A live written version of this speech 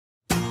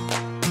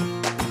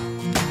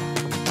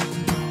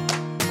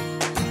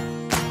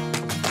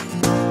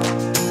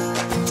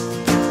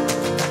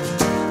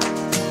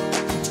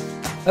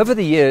Over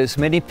the years,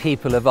 many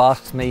people have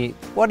asked me,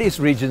 what is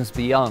Regions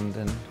Beyond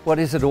and what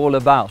is it all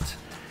about?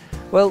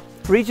 Well,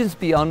 Regions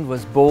Beyond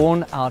was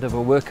born out of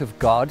a work of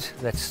God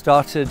that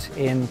started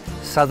in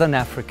southern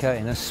Africa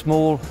in a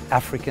small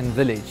African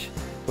village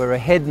where a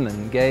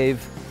headman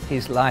gave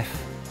his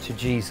life to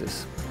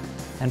Jesus.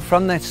 And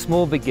from that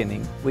small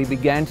beginning, we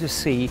began to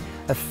see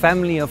a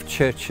family of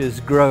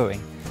churches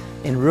growing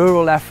in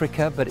rural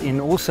Africa, but in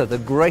also the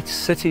great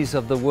cities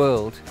of the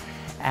world.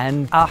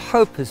 And our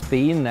hope has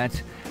been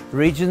that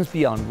Regions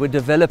Beyond would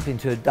develop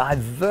into a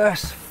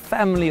diverse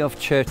family of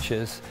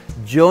churches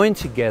joined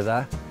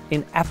together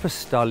in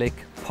apostolic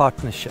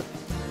partnership.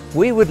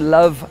 We would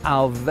love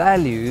our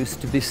values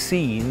to be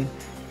seen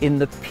in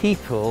the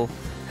people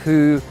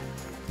who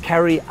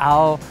carry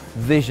our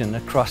vision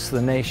across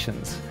the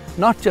nations.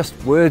 Not just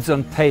words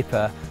on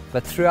paper,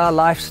 but through our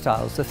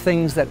lifestyles, the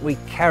things that we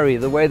carry,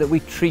 the way that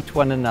we treat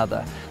one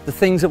another, the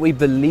things that we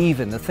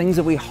believe in, the things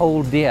that we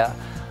hold dear.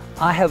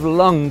 I have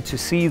longed to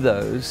see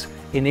those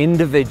in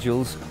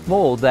individuals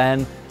more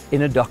than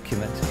in a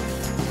document.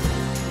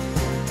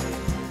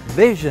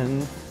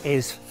 Vision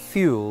is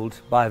fueled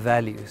by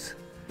values.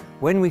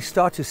 When we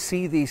start to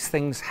see these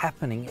things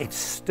happening, it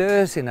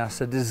stirs in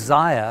us a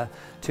desire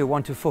to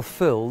want to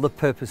fulfill the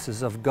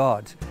purposes of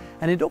God.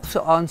 And it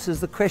also answers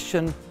the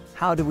question,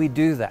 how do we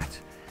do that?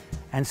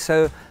 And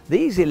so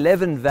these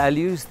 11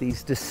 values,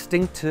 these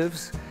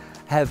distinctives,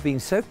 have been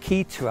so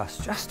key to us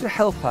just to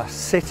help us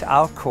set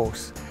our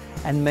course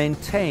and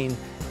maintain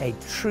a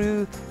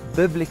true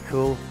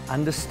biblical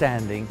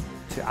understanding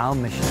to our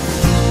mission.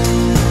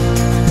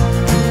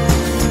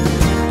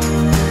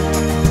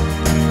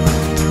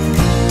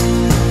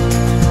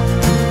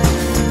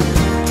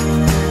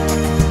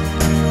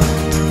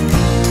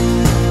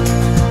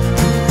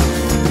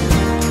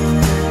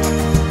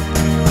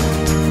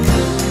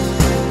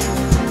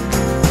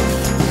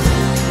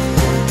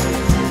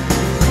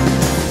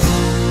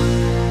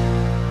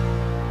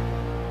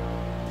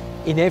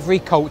 In every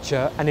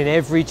culture and in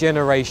every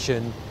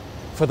generation,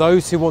 for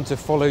those who want to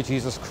follow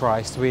Jesus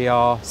Christ, we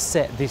are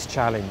set this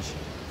challenge.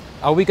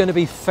 Are we going to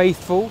be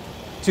faithful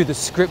to the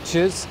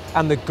scriptures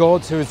and the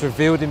God who has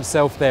revealed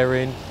himself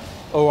therein?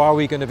 Or are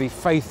we going to be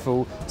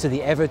faithful to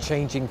the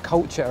ever-changing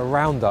culture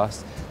around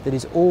us that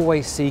is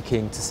always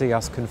seeking to see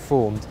us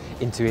conformed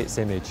into its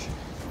image?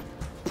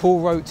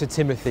 Paul wrote to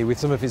Timothy with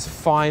some of his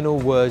final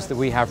words that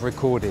we have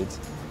recorded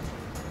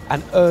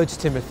and urged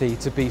Timothy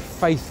to be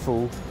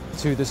faithful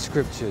to the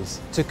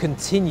scriptures, to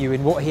continue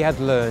in what he had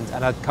learned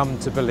and had come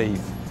to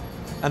believe.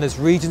 And as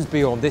Regions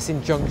Beyond, this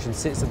injunction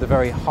sits at the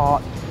very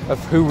heart of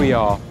who we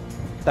are,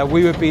 that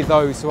we would be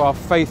those who are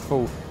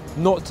faithful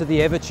not to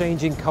the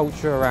ever-changing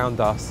culture around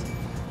us,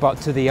 but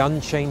to the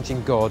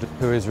unchanging God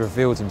who has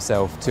revealed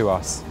himself to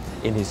us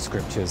in his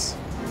scriptures.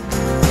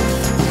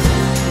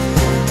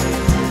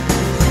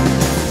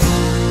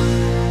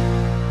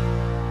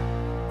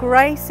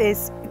 Grace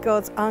is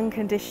God's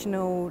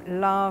unconditional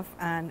love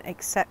and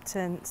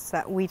acceptance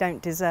that we don't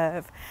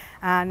deserve,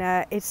 and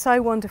it's so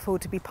wonderful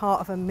to be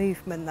part of a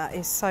movement that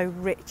is so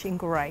rich in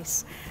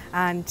grace,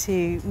 and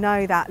to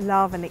know that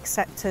love and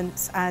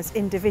acceptance as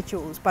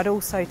individuals, but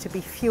also to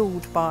be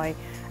fueled by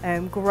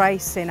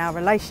grace in our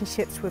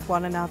relationships with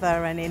one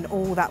another and in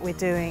all that we're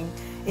doing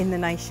in the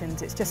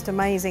nations. It's just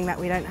amazing that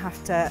we don't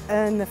have to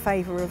earn the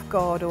favour of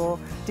God or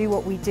do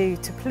what we do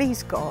to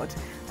please God,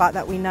 but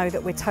that we know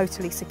that we're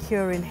totally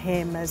secure in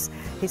him as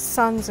his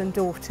sons and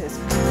daughters.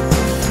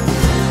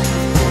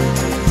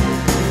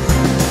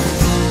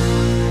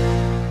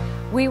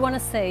 We want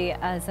to see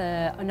as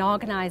an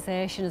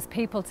organisation, as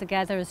people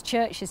together, as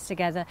churches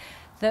together,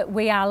 that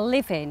we are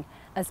living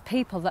as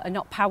people that are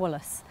not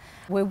powerless.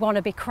 We want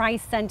to be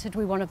Christ-centred,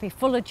 we want to be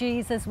full of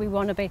Jesus, we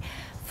want to be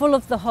full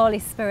of the Holy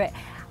Spirit.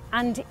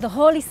 And the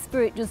Holy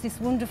Spirit does this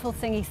wonderful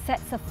thing. He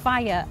sets a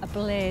fire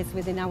ablaze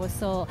within our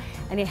soul,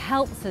 and it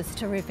helps us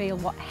to reveal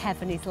what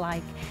heaven is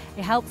like.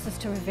 It helps us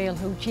to reveal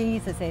who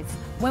Jesus is.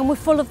 When we're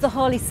full of the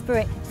Holy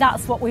Spirit,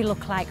 that's what we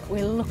look like.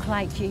 We look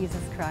like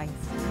Jesus Christ.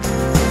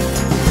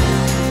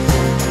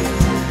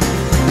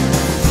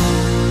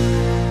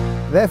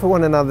 There for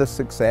one another's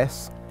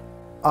success,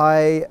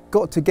 I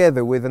got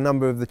together with a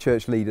number of the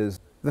church leaders.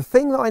 The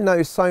thing that I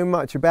know so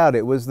much about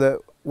it was that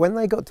when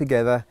they got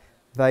together,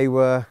 they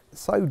were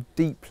so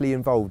deeply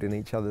involved in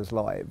each other's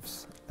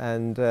lives,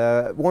 and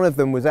one of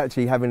them was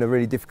actually having a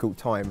really difficult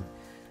time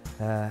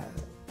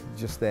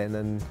just then,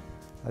 and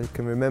I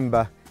can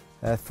remember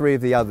 3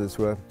 of the others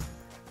were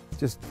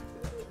just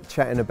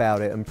chatting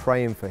about it and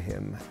praying for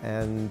him,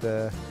 and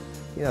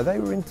you know, they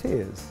were in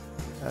tears,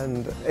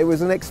 and it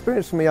was an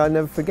experience for me I'll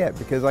never forget,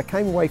 because I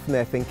came away from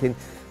there thinking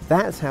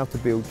that's how to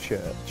build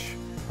church.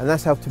 And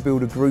that's how to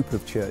build a group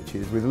of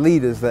churches with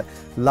leaders that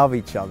love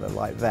each other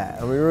like that.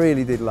 And we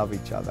really did love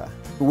each other.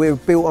 We're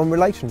built on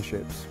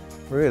relationships,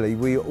 really.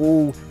 We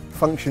all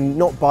function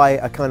not by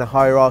a kind of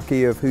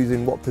hierarchy of who's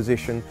in what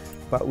position,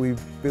 but we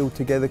build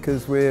together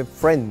because we're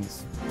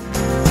friends.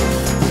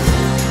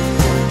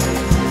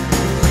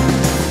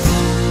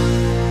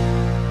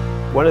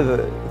 One of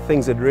the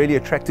things that really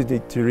attracted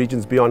me to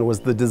Regions Beyond was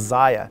the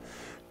desire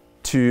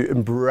to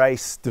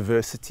embrace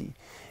diversity.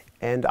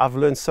 And I've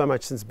learned so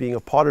much since being a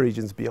part of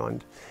Regions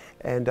Beyond.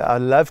 And I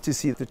love to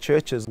see the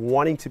churches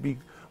wanting to be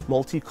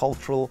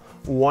multicultural,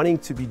 wanting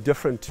to be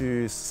different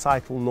to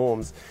societal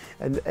norms.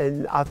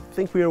 And I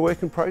think we're a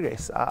work in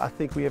progress. I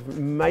think we have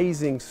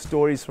amazing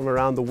stories from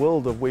around the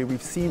world of where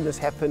we've seen this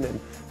happen and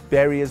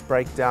barriers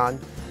break down.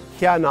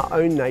 Here in our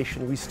own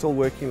nation, we're still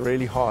working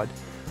really hard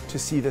to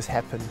see this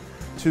happen,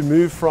 to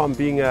move from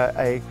being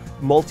a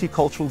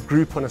multicultural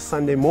group on a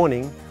Sunday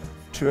morning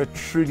to a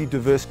truly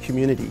diverse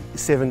community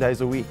 7 days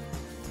a week.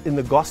 In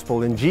the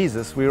gospel, in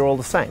Jesus, we're all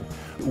the same.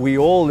 We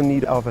all in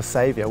need of a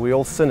Saviour, we're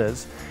all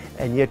sinners,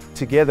 and yet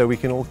together we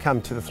can all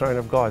come to the throne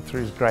of God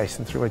through His grace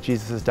and through what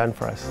Jesus has done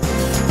for us.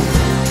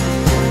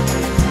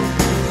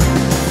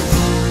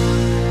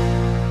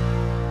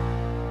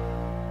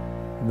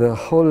 The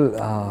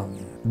whole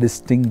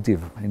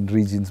distinctive in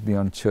Regions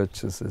Beyond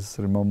churches is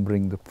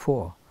remembering the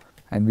poor.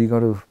 And we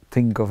got to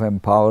think of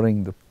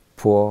empowering the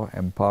poor,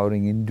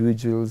 empowering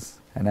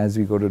individuals. And as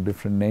we go to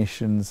different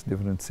nations,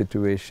 different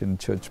situation,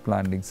 church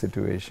planting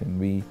situation,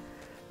 we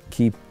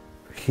keep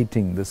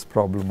hitting this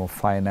problem of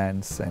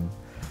finance and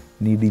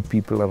needy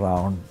people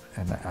around.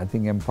 And I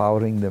think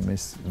empowering them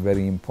is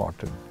very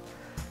important.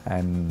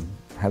 And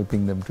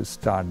helping them to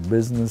start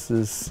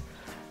businesses,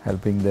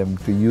 helping them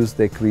to use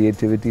their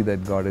creativity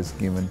that God has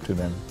given to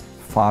them,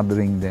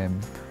 fathering them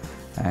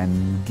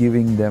and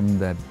giving them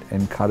that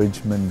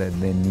encouragement that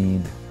they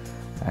need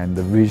and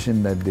the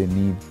vision that they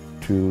need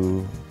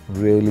to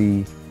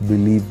really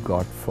believe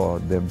God for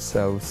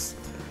themselves,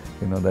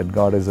 you know, that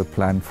God has a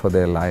plan for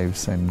their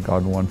lives and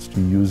God wants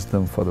to use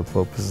them for the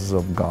purposes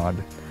of God,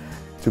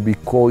 to be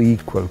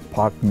co-equal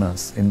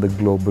partners in the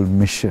global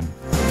mission.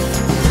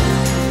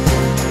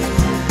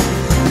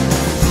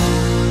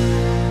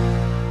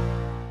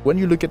 When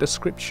you look at the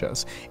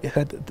scriptures,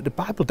 the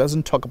Bible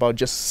doesn't talk about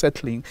just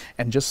settling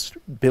and just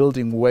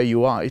building where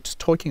you are. It's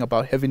talking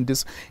about having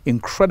this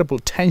incredible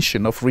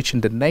tension of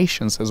reaching the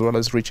nations as well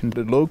as reaching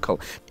the local.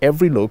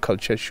 Every local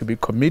church should be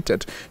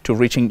committed to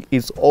reaching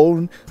its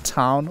own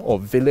town or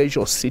village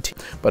or city,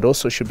 but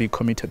also should be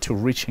committed to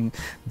reaching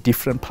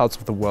different parts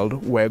of the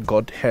world where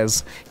God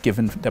has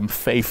given them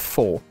faith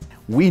for.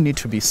 We need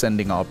to be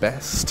sending our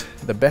best.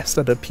 The best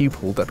are the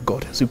people that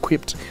God has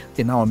equipped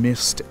in our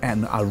midst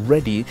and are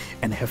ready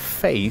and have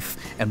faith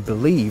and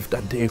believe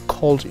that they are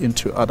called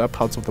into other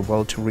parts of the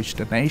world to reach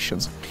the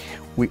nations.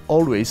 We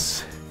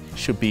always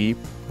should be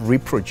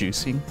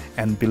reproducing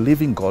and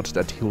believing God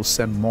that He will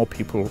send more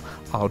people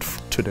out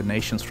to the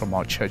nations from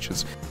our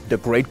churches. The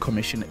Great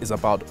Commission is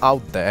about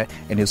out there,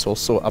 and it's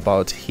also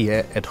about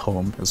here at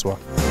home as well.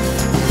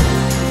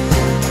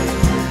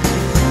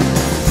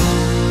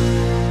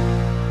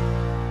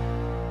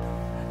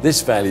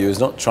 This value is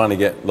not trying to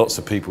get lots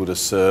of people to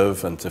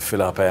serve and to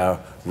fill up our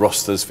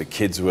rosters for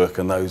kids' work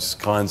and those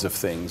kinds of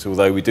things,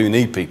 although we do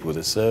need people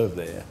to serve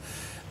there.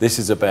 This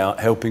is about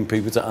helping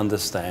people to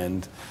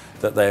understand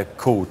that they're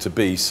called to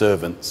be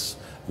servants.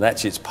 And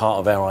actually it's part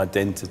of our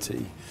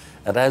identity.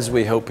 And as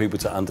we help people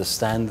to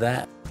understand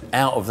that,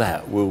 out of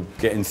that we'll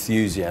get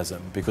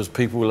enthusiasm, because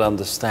people will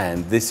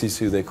understand this is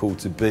who they're called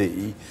to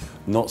be,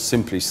 not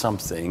simply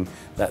something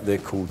that they're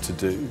called to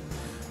do.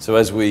 So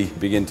as we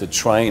begin to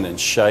train and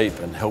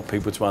shape and help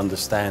people to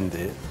understand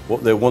it,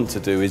 what they want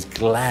to do is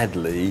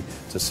gladly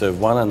to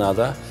serve one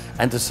another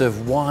and to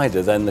serve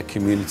wider than the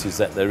communities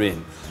that they're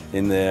in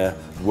their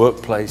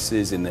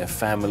workplaces, in their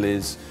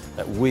families,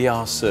 that we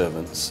are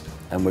servants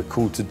and we're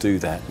called to do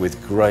that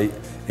with great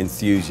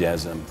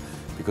enthusiasm,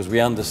 because we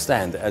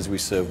understand that as we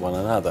serve one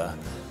another,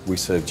 we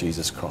serve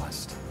Jesus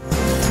Christ.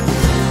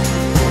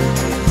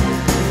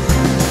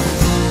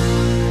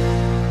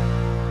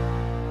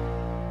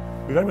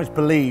 We very much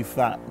believe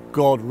that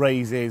God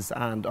raises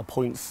and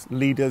appoints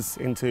leaders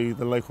into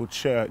the local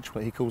church,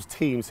 what He calls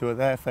teams, who are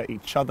there for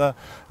each other,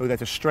 who are there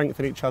to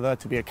strengthen each other,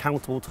 to be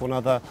accountable to one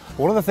another.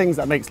 One of the things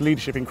that makes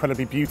leadership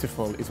incredibly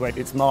beautiful is when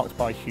it's marked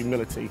by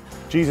humility.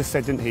 Jesus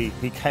said, didn't He?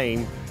 He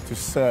came to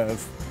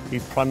serve. He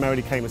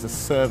primarily came as a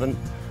servant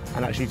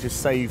and actually to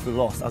save the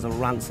lost, as a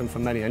ransom for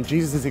many. And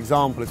Jesus'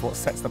 example is what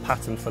sets the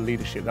pattern for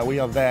leadership, that we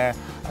are there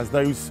as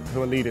those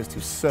who are leaders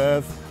to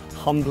serve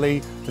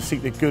humbly, to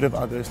seek the good of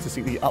others, to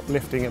seek the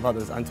uplifting of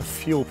others, and to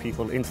fuel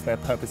people into their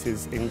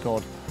purposes in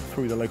God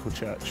through the local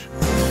church.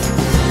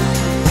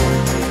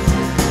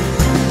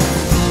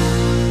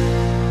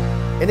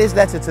 In his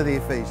letter to the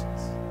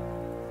Ephesians,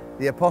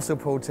 the Apostle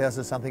Paul tells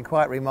us something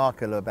quite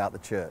remarkable about the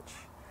church.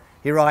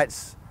 He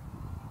writes,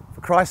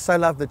 "For Christ so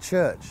loved the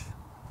church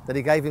that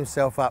He gave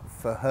Himself up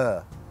for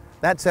her."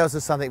 That tells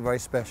us something very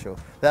special,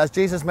 that as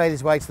Jesus made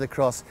His way to the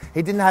cross,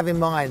 He didn't have in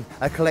mind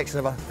a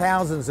collection of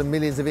thousands and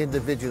millions of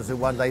individuals who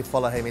one day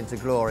follow Him into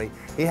glory.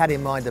 He had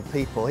in mind a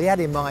people, He had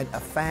in mind a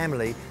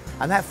family,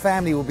 and that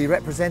family will be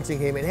representing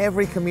Him in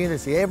every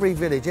community, every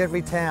village,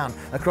 every town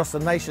across the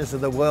nations of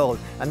the world.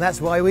 And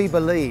that's why we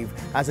believe,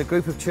 as a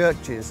group of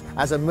churches,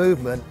 as a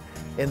movement,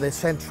 in the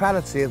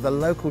centrality of the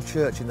local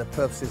church in the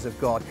purposes of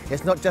God.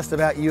 It's not just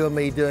about you and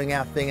me doing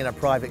our thing in a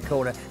private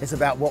corner, it's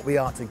about what we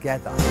are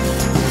together.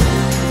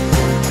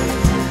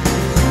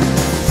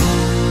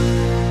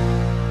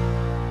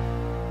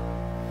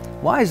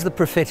 Why is the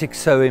prophetic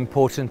so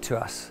important to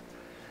us?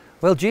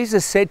 Well,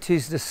 Jesus said to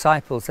his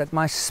disciples that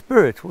my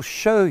Spirit will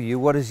show you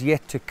what is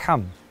yet to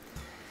come.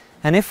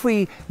 And if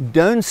we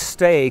don't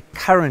stay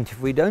current, if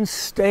we don't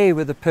stay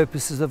with the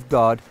purposes of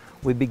God,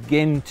 we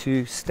begin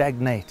to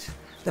stagnate.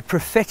 The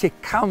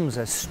prophetic comes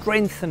as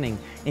strengthening,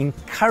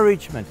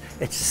 encouragement.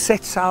 It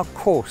sets our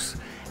course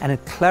and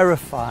it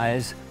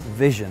clarifies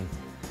vision.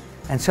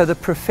 And so the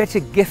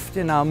prophetic gift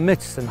in our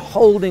midst and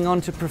holding on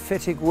to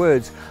prophetic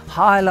words,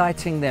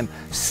 highlighting them,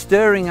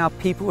 stirring our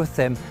people with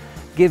them,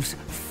 gives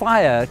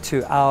fire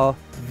to our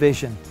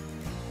vision.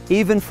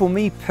 Even for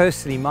me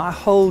personally, my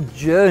whole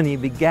journey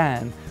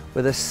began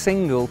with a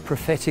single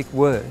prophetic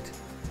word,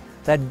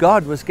 that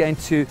God was going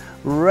to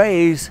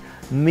raise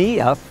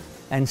me up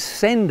and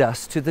send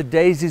us to the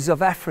daisies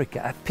of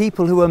Africa, a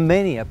people who were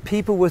many, a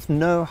people with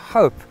no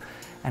hope,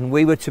 and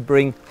we were to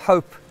bring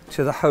hope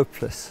to the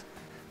hopeless.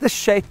 This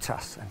shaped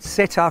us and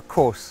set our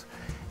course.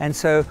 And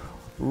so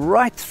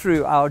right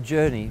through our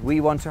journey,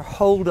 we want to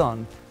hold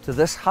on to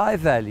this high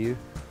value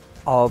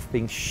of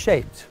being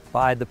shaped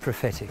by the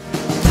prophetic.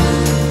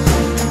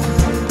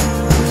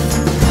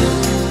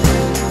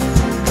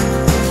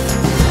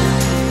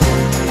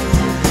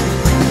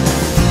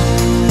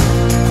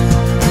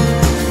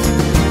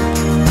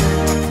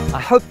 I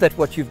hope that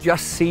what you've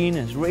just seen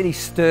has really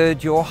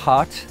stirred your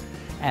heart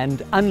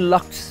and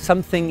unlocked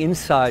something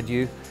inside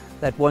you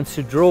that wants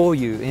to draw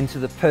you into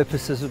the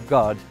purposes of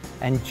God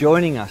and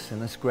joining us in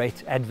this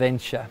great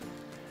adventure.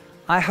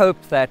 I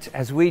hope that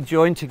as we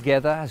join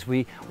together, as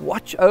we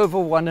watch over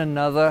one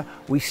another,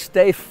 we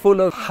stay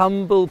full of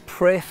humble,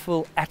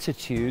 prayerful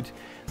attitude,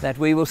 that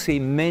we will see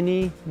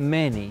many,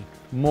 many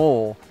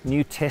more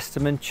New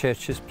Testament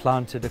churches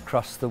planted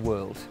across the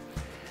world.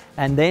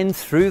 And then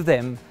through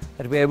them,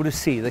 that we're able to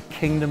see the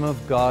kingdom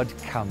of God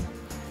come.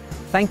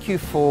 Thank you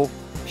for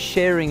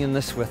sharing in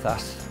this with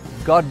us.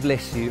 God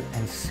bless you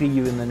and see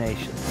you in the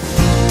nations.